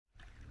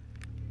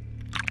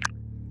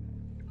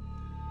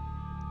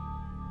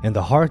In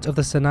the heart of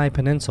the Sinai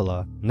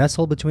Peninsula,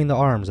 nestled between the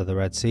arms of the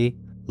Red Sea,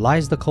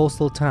 lies the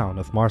coastal town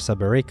of Marsa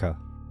Baraka.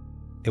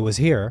 It was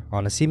here,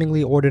 on a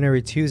seemingly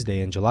ordinary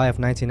Tuesday in July of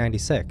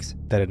 1996,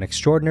 that an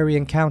extraordinary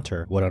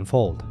encounter would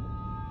unfold.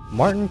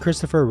 Martin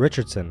Christopher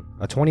Richardson,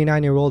 a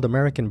 29-year-old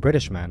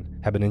American-British man,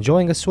 had been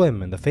enjoying a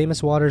swim in the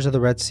famous waters of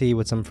the Red Sea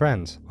with some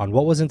friends on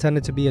what was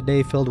intended to be a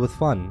day filled with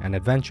fun and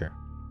adventure.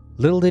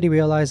 Little did he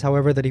realize,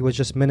 however, that he was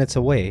just minutes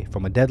away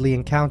from a deadly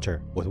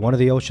encounter with one of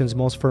the ocean's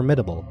most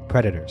formidable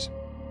predators,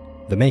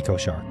 the mako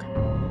shark.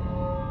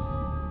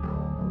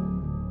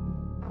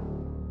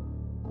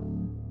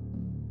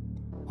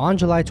 On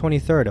July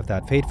 23rd of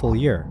that fateful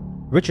year,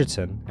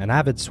 Richardson, an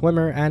avid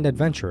swimmer and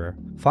adventurer,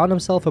 found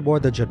himself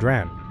aboard the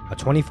Jadran, a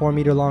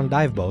 24-meter-long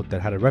dive boat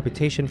that had a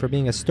reputation for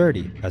being as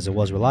sturdy as it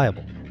was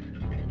reliable.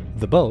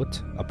 The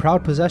boat, a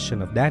proud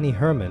possession of Dani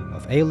Herman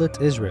of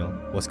Eilat, Israel,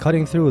 was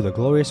cutting through the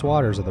glorious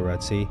waters of the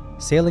Red Sea,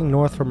 sailing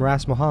north from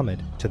Ras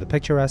Mohammed to the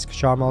picturesque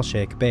Sharm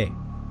el-Sheikh Bay.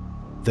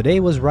 The day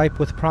was ripe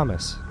with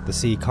promise, the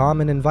sea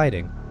calm and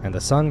inviting, and the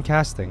sun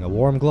casting a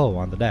warm glow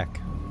on the deck.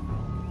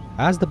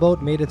 As the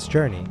boat made its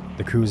journey,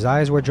 the crew's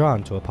eyes were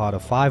drawn to a pod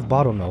of 5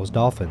 bottlenose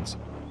dolphins,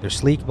 their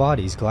sleek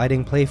bodies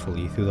gliding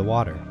playfully through the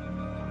water.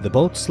 The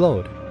boat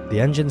slowed, the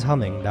engines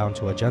humming down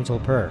to a gentle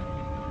purr.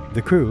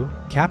 The crew,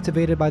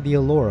 captivated by the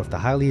allure of the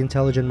highly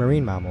intelligent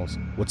marine mammals,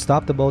 would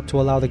stop the boat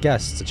to allow the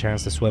guests a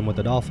chance to swim with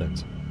the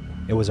dolphins.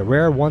 It was a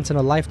rare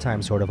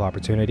once-in-a-lifetime sort of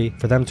opportunity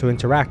for them to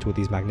interact with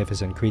these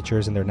magnificent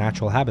creatures in their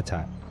natural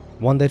habitat,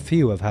 one that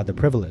few have had the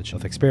privilege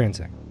of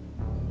experiencing.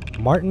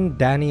 Martin,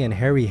 Dani, and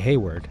Harry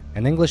Hayward,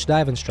 an English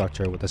dive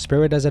instructor with a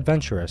spirit as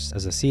adventurous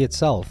as the sea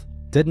itself,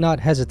 did not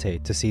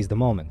hesitate to seize the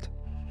moment.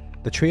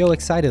 The trio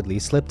excitedly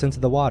slipped into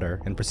the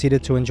water and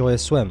proceeded to enjoy a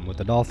swim with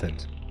the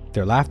dolphins,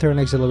 their laughter and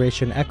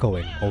exhilaration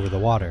echoing over the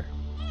water.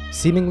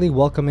 Seemingly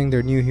welcoming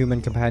their new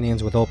human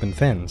companions with open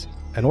fins,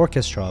 an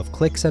orchestra of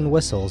clicks and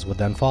whistles would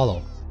then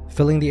follow,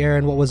 filling the air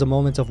in what was a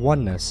moment of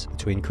oneness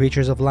between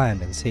creatures of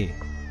land and sea.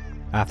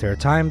 After a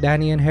time,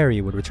 Dani and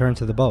Harry would return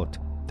to the boat,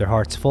 their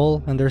hearts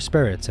full and their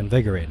spirits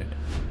invigorated.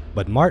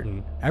 But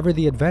Martin, ever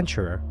the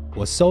adventurer,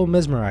 was so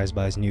mesmerized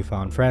by his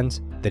newfound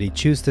friends that he'd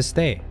choose to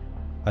stay,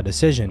 a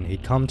decision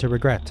he'd come to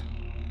regret.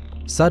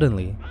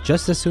 Suddenly,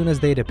 just as soon as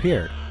they'd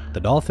appeared, the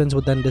dolphins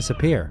would then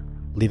disappear,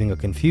 leaving a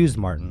confused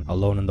Martin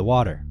alone in the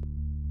water.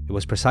 It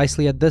was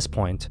precisely at this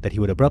point that he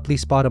would abruptly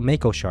spot a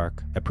mako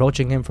shark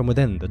approaching him from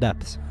within the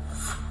depths.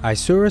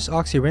 Isurus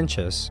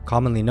oxyrhynchus,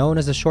 commonly known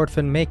as the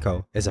short-fin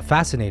mako, is a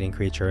fascinating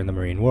creature in the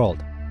marine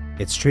world.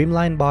 Its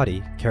streamlined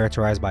body,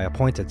 characterized by a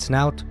pointed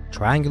snout,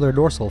 triangular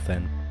dorsal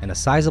fin, and a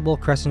sizable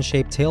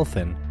crescent-shaped tail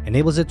fin,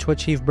 enables it to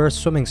achieve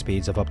burst swimming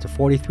speeds of up to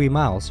 43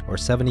 miles or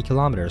 70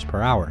 kilometers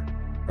per hour,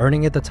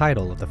 earning it the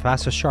title of the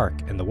fastest shark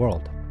in the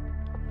world.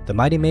 The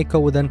mighty mako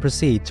would then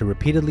proceed to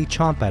repeatedly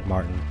chomp at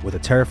Martin with a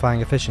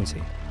terrifying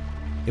efficiency.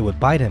 It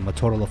would bite him a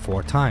total of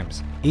 4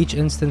 times, each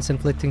instance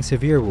inflicting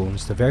severe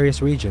wounds to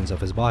various regions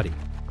of his body.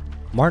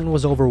 Martin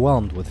was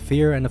overwhelmed with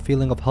fear and a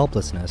feeling of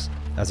helplessness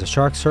as the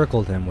shark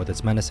circled him with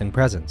its menacing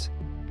presence.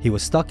 He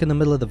was stuck in the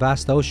middle of the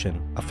vast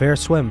ocean, a fair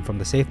swim from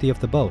the safety of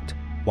the boat,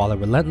 while a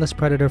relentless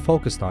predator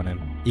focused on him,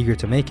 eager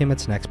to make him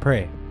its next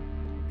prey.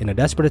 In a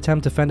desperate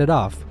attempt to fend it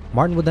off,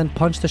 Martin would then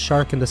punch the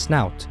shark in the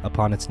snout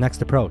upon its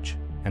next approach,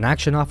 an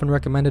action often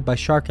recommended by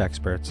shark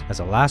experts as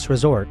a last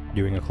resort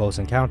during a close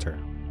encounter.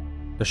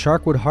 The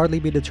shark would hardly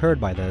be deterred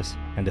by this,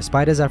 and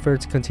despite his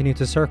efforts continued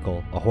to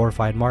circle a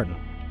horrified Martin.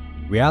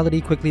 Reality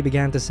quickly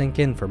began to sink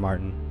in for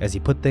Martin as he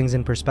put things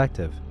in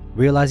perspective,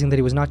 realizing that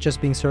he was not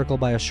just being circled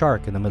by a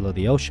shark in the middle of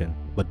the ocean,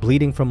 but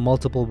bleeding from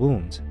multiple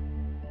wounds.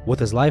 With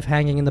his life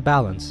hanging in the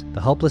balance,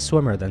 the helpless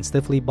swimmer then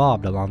stiffly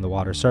bobbed along the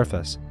water's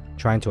surface,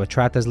 trying to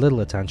attract as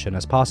little attention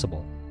as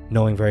possible,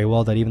 knowing very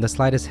well that even the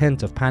slightest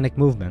hint of panic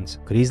movements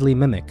could easily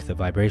mimic the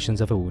vibrations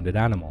of a wounded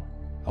animal,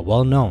 a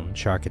well-known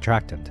shark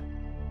attractant.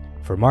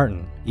 For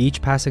Martin,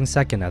 each passing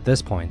second at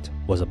this point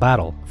was a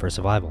battle for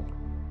survival.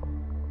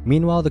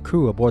 Meanwhile, the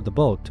crew aboard the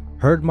boat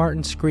heard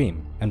Martin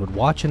scream and would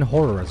watch in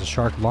horror as the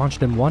shark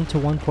launched him 1 to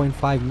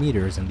 1.5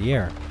 meters in the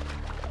air.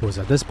 It was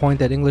at this point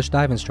that English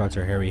dive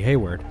instructor Harry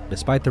Hayward,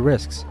 despite the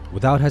risks,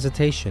 without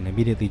hesitation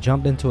immediately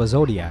jumped into a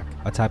Zodiac,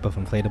 a type of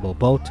inflatable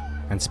boat,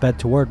 and sped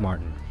toward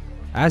Martin.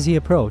 As he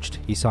approached,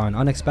 he saw an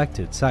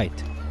unexpected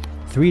sight.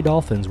 3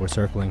 dolphins were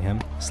circling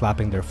him,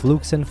 slapping their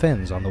flukes and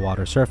fins on the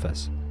water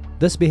surface.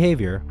 This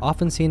behavior,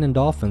 often seen in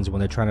dolphins when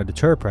they're trying to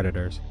deter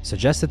predators,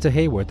 suggested to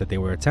Hayward that they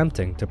were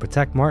attempting to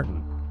protect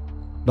Martin.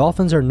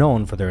 Dolphins are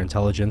known for their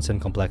intelligence and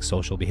complex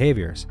social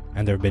behaviors,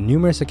 and there have been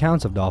numerous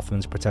accounts of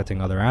dolphins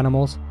protecting other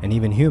animals and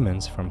even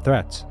humans from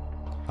threats.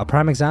 A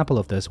prime example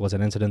of this was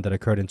an incident that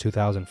occurred in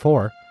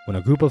 2004 when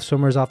a group of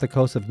swimmers off the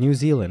coast of New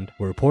Zealand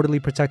were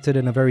reportedly protected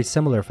in a very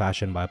similar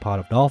fashion by a pod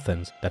of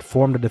dolphins that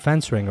formed a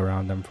defense ring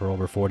around them for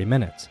over 40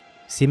 minutes,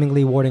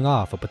 seemingly warding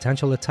off a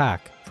potential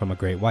attack from a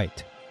great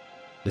white.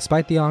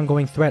 Despite the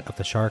ongoing threat of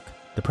the shark,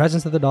 the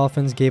presence of the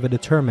dolphins gave a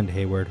determined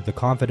Hayward the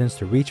confidence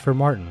to reach for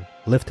Martin,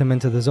 lift him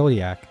into the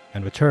Zodiac,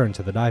 and return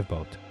to the dive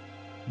boat.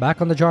 Back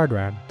on the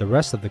Jadran, the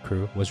rest of the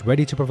crew was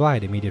ready to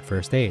provide immediate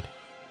first aid.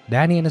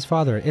 Dani and his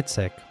father,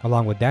 Itzik,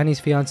 along with Dani's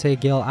fiancée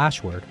Gail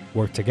Ashworth,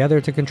 worked together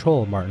to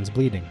control Martin's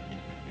bleeding.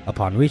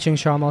 Upon reaching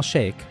Sharm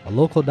el-Sheikh, a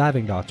local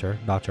diving doctor,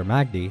 Dr.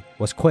 Magdi,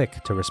 was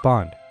quick to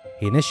respond.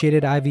 He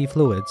initiated IV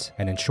fluids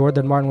and ensured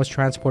that Martin was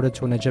transported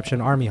to an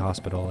Egyptian army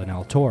hospital in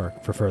Al Tor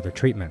for further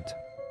treatment.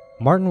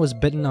 Martin was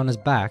bitten on his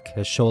back,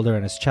 his shoulder,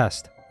 and his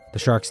chest. The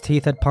shark's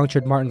teeth had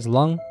punctured Martin's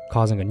lung,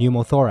 causing a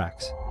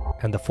pneumothorax,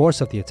 and the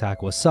force of the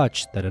attack was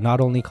such that it not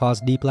only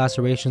caused deep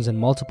lacerations in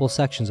multiple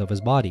sections of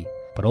his body,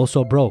 but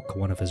also broke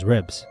one of his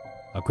ribs,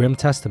 a grim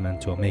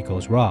testament to a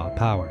Mako's raw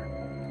power.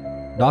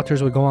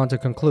 Doctors would go on to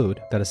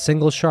conclude that a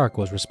single shark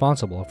was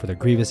responsible for the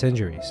grievous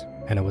injuries,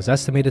 and it was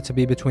estimated to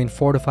be between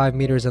 4 to 5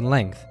 meters in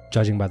length,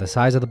 judging by the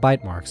size of the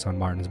bite marks on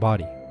Martin's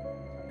body.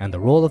 And the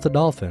role of the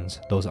dolphins,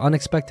 those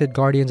unexpected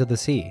guardians of the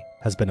sea,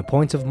 has been a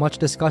point of much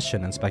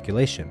discussion and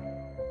speculation.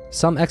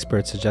 Some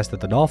experts suggest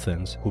that the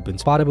dolphins, who'd been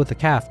spotted with the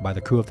calf by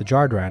the crew of the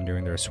Jadran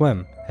during their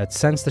swim, had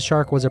sensed the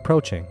shark was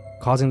approaching,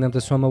 causing them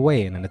to swim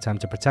away in an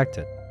attempt to protect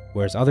it,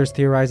 whereas others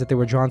theorize that they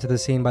were drawn to the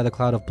scene by the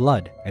cloud of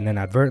blood and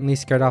inadvertently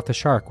scared off the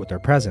shark with their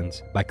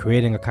presence by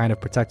creating a kind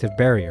of protective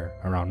barrier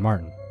around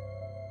Martin.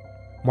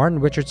 Martin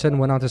Richardson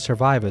went on to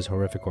survive his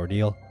horrific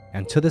ordeal,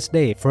 and to this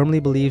day firmly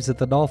believes that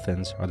the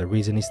dolphins are the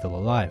reason he's still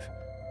alive.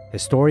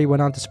 His story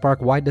went on to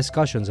spark wide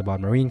discussions about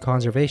marine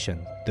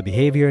conservation, the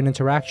behavior and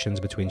interactions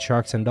between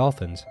sharks and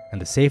dolphins,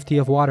 and the safety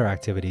of water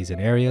activities in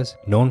areas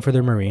known for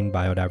their marine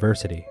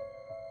biodiversity.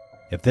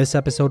 If this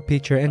episode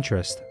piqued your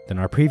interest, then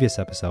our previous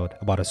episode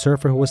about a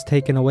surfer who was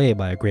taken away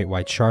by a great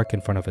white shark in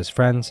front of his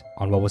friends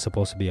on what was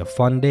supposed to be a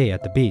fun day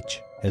at the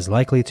beach is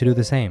likely to do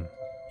the same.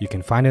 You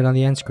can find it on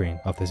the end screen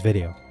of this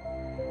video.